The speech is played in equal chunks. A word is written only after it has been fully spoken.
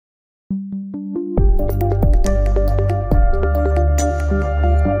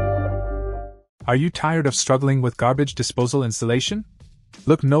Are you tired of struggling with garbage disposal installation?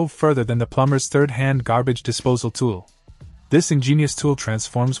 Look no further than the Plumber's third-hand garbage disposal tool. This ingenious tool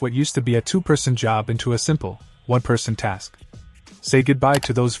transforms what used to be a two-person job into a simple, one-person task. Say goodbye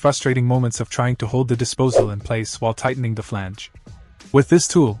to those frustrating moments of trying to hold the disposal in place while tightening the flange. With this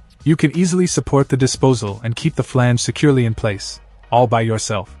tool, you can easily support the disposal and keep the flange securely in place, all by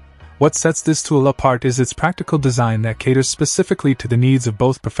yourself. What sets this tool apart is its practical design that caters specifically to the needs of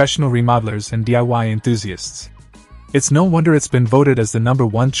both professional remodelers and DIY enthusiasts. It's no wonder it's been voted as the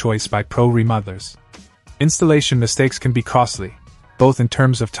 #1 choice by pro remodelers. Installation mistakes can be costly, both in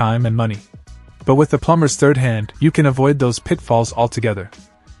terms of time and money. But with the Plumber's third hand, you can avoid those pitfalls altogether.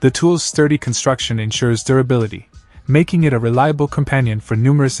 The tool's sturdy construction ensures durability, making it a reliable companion for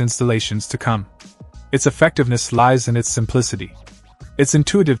numerous installations to come. Its effectiveness lies in its simplicity. It's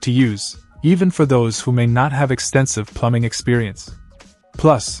intuitive to use, even for those who may not have extensive plumbing experience.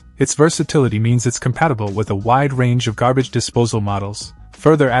 Plus, its versatility means it's compatible with a wide range of garbage disposal models,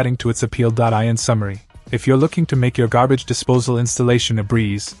 further adding to its appeal. In summary, if you're looking to make your garbage disposal installation a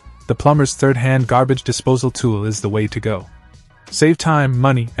breeze, the Plumber's third-hand garbage disposal tool is the way to go. Save time,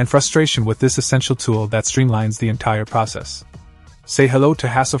 money, and frustration with this essential tool that streamlines the entire process. Say hello to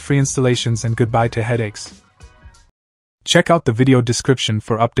hassle-free installations and goodbye to headaches. Check out the video description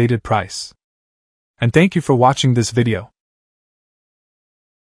for updated price. And thank you for watching this video.